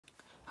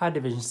Hi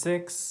Division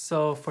 6.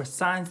 So for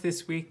science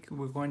this week,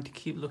 we're going to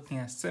keep looking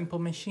at simple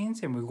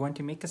machines and we're going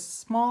to make a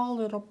small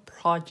little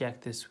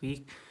project this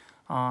week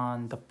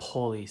on the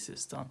Pulley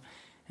system.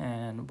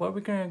 And what we're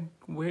going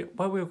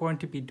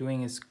to be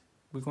doing is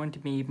we're going to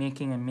be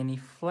making a mini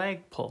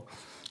flagpole.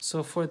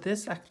 So for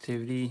this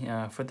activity,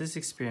 for this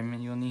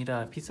experiment, you'll need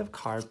a piece of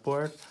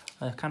cardboard,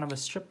 kind of a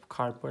strip of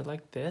cardboard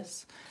like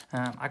this.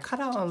 I cut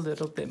out a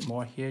little bit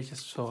more here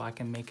just so I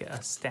can make it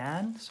a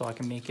stand, so I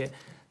can make it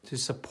to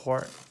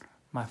support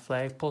my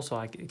flagpole so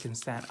it can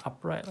stand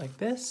upright like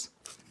this.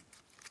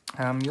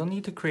 You'll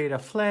need to create a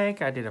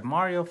flag. I did a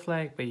Mario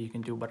flag, but you can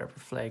do whatever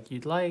flag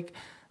you'd like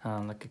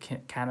a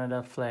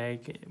Canada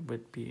flag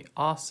would be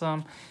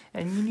awesome.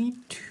 And you need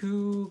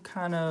two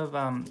kind of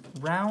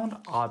round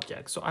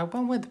objects. So I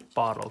went with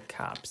bottle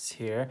caps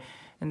here,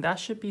 and that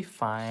should be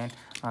fine.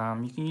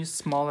 You can use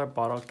smaller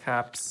bottle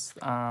caps.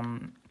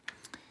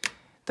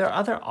 There are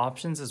other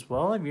options as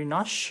well. If you're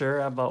not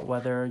sure about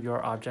whether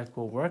your object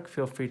will work,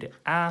 feel free to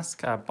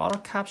ask. Bottle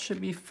caps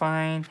should be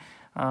fine.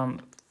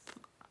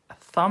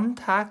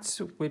 Thumbtacks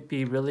would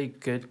be really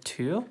good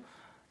too,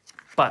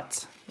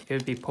 but it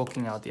would be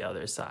poking out the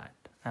other side.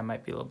 That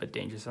might be a little bit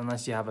dangerous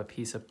unless you have a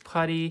piece of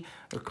putty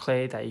or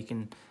clay that you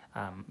can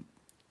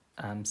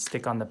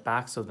stick on the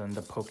back, so then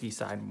the pokey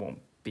side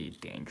won't be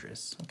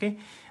dangerous. Okay,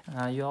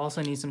 you'll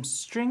also need some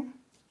string,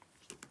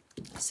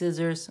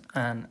 scissors,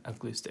 and a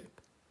glue stick.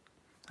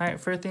 All right,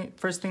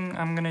 first thing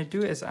I'm gonna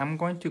do is I'm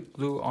going to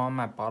glue on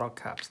my bottle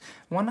caps.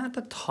 One at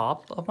the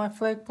top of my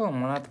flagpole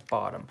and one at the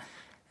bottom.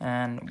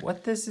 And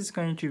what this is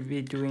going to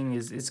be doing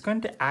is it's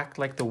going to act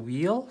like the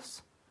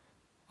wheels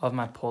of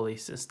my pulley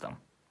system.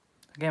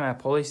 Okay, my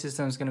pulley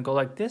system is gonna go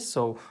like this.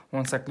 So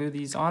once I glue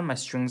these on, my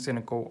string's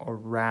gonna go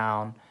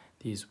around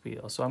these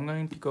wheels. So I'm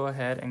going to go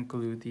ahead and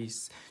glue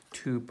these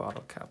two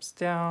bottle caps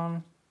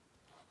down.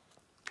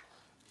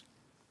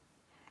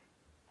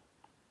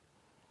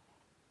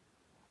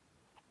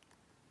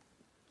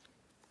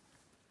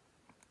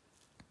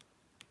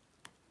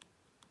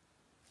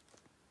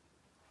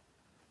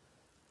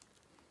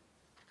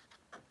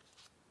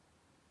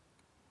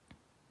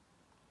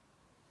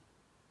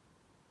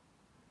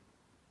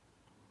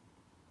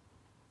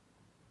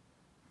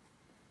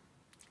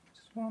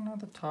 One at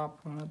the top,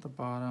 one at the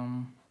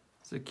bottom.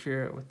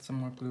 Secure it with some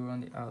more glue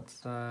on the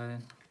outside.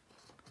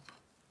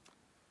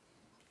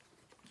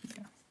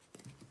 Yeah.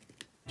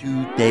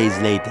 2 days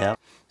later.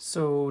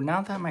 So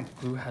now that my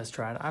glue has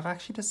dried, I've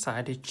actually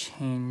decided to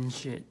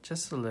change it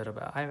just a little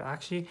bit. I'm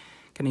actually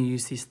going to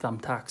use these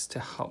thumbtacks to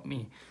help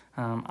me.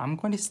 I'm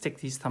going to stick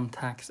these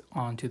thumbtacks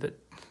onto the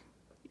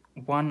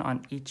one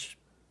on each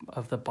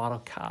of the bottle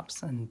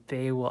caps, and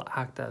they will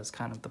act as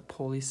kind of the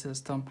pulley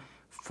system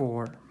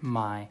for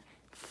my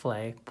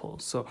flagpole.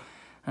 So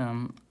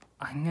I'm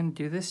gonna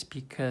do this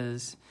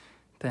because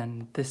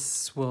then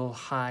this will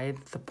hide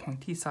the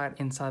pointy side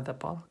inside the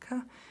bottle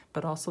cap,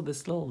 but also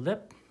this little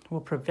lip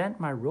will prevent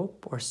my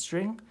rope or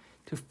string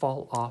to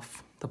fall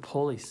off the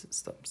pulley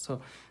system.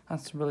 So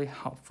that's really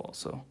helpful.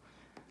 So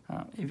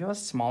if you have a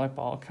smaller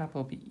bottle cap,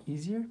 it'll be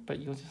easier, but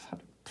you'll just have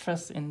to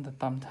press in the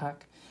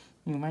thumbtack.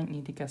 You might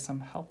need to get some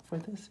help for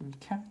this if you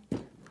can.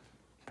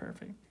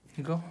 Perfect. Here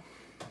you go.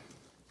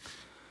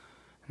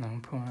 And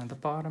I'm put one at the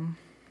bottom.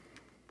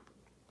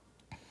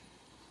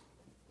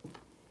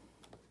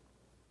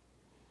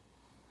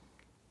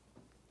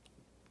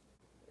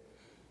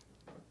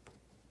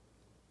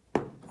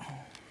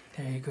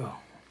 There you go.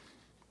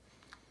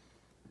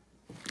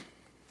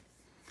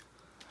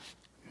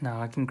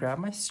 Now I can grab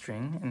my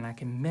string and I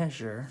can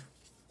measure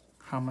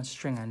how much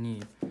string I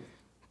need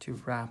to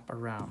wrap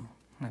around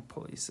my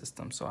pulley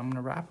system. So I'm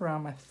gonna wrap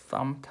around my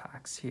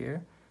thumbtacks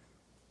here.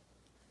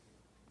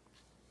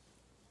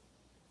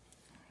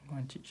 I'm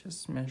going to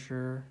just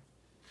measure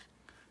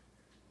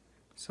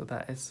so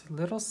that it's a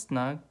little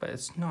snug, but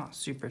it's not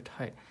super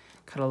tight.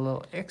 Cut a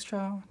little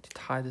extra to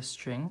tie the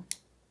string.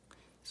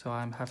 So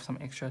I have some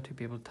extra to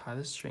be able to tie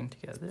the string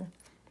together.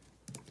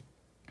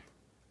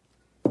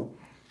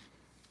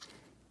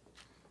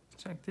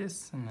 Just like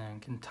this, and then I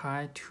can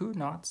tie 2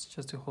 knots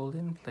just to hold it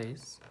in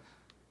place.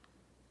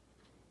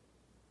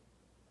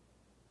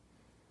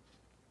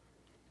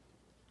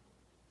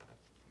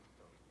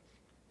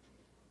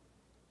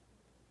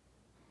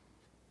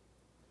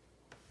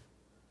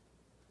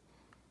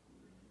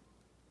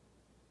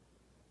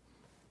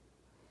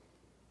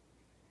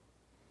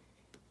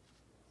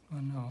 Oh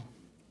no,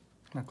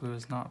 my glue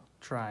is not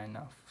dry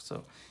enough.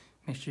 So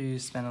make sure you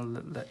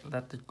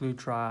let the glue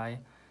dry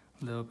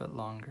a little bit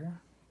longer,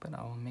 but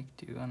I will make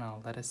do and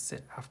I'll let it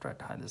sit after I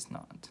tie this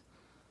knot.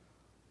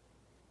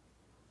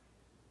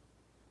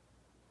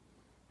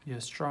 If you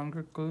have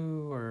stronger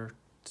glue or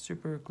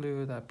super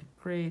glue, that'd be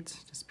great.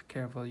 Just be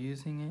careful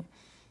using it.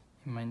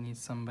 You might need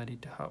somebody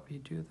to help you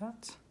do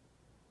that.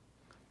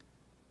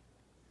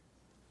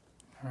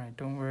 Alright,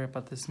 don't worry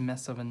about this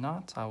mess of a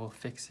knot. I will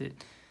fix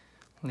it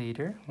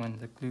later when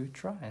the glue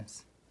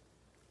dries.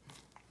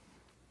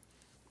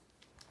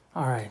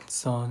 Alright,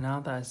 so now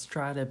that it's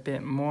dried a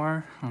bit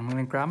more, I'm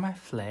going to grab my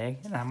flag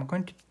and I'm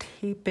going to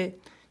tape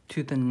it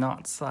to the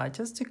knot side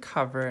just to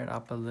cover it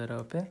up a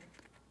little bit.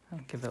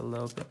 And give it a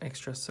little bit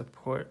extra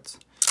support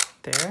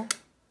there.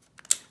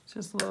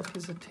 Just a little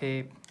piece of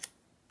tape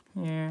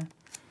here.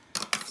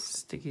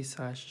 Sticky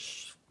side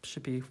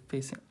should be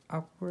facing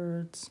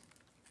upwards.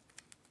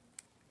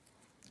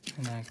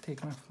 And then I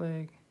take my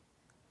flag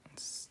and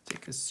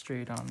stick it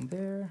straight on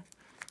there.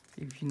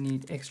 If you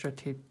need extra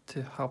tape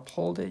to help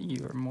hold it,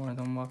 you are more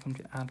than welcome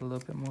to add a little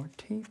bit more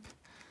tape.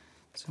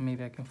 So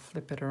maybe I can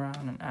flip it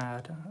around and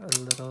add a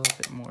little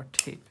bit more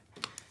tape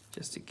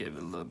just to give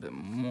it a little bit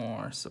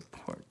more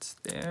support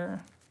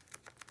there.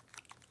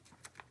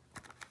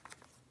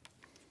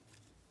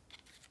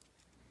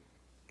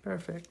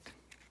 Perfect.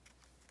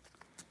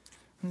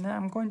 And then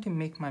I'm going to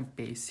make my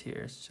base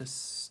here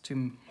just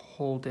to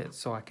hold it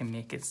so I can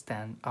make it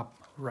stand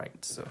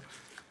upright. So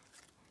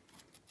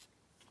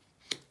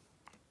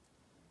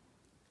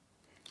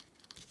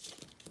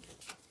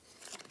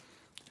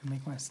I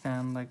make my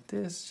stand like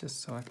this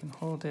just so I can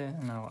hold it,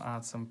 and I'll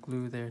add some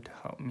glue there to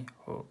help me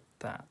hold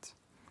that.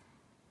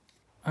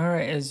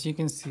 Alright, as you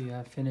can see,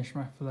 I finished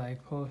my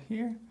flagpole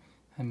here.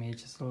 I made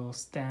just a little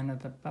stand at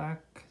the back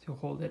to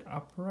hold it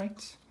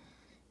upright.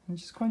 I'm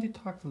just going to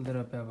talk a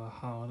little bit about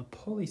how the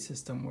pulley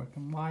system works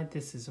and why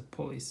this is a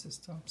pulley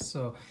system.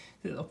 So,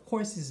 of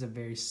course, this is a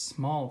very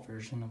small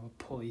version of a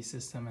pulley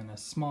system and a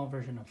small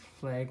version of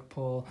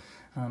flagpole.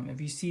 If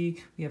you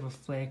see, we have a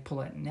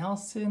flagpole at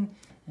Nelson,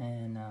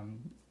 and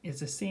it's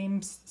the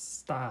same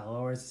style,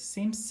 or it's the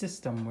same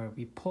system where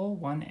we pull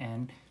one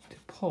end to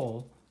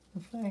pull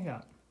the flag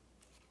up.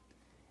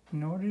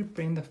 In order to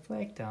bring the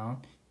flag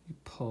down, you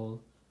pull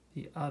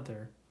the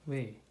other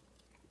way.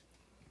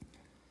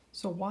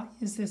 So why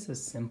is this a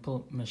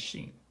simple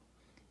machine?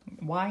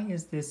 Why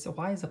is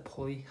a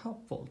pulley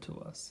helpful to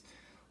us?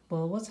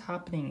 Well, what's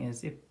happening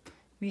is if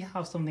we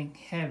have something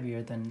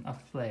heavier than a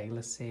flag,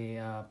 let's say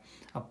a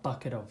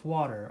bucket of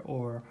water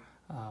or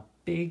a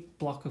big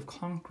block of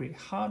concrete,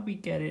 how do we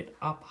get it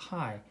up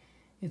high?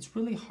 It's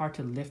really hard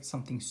to lift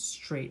something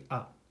straight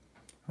up,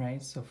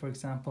 right? So for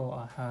example,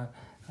 I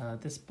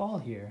have this ball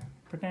here.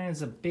 Pretend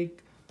it's a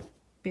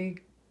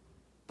big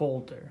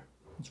boulder.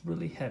 It's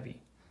really heavy.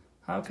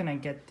 How can I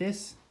get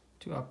this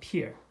to up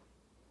here?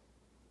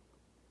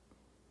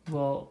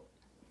 Well,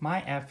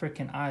 my effort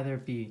can either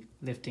be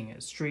lifting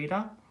it straight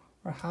up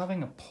or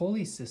having a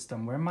pulley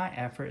system where my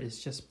effort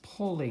is just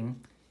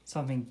pulling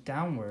something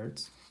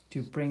downwards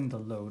to bring the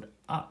load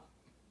up.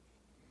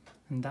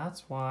 And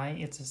that's why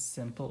it's a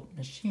simple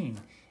machine.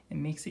 It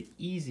makes it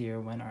easier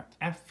when our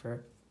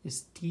effort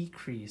is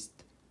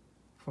decreased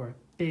for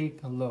big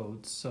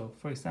loads. So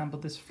for example,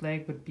 this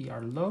flag would be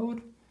our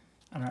load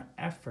and our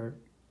effort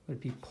would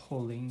be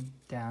pulling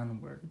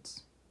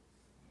downwards.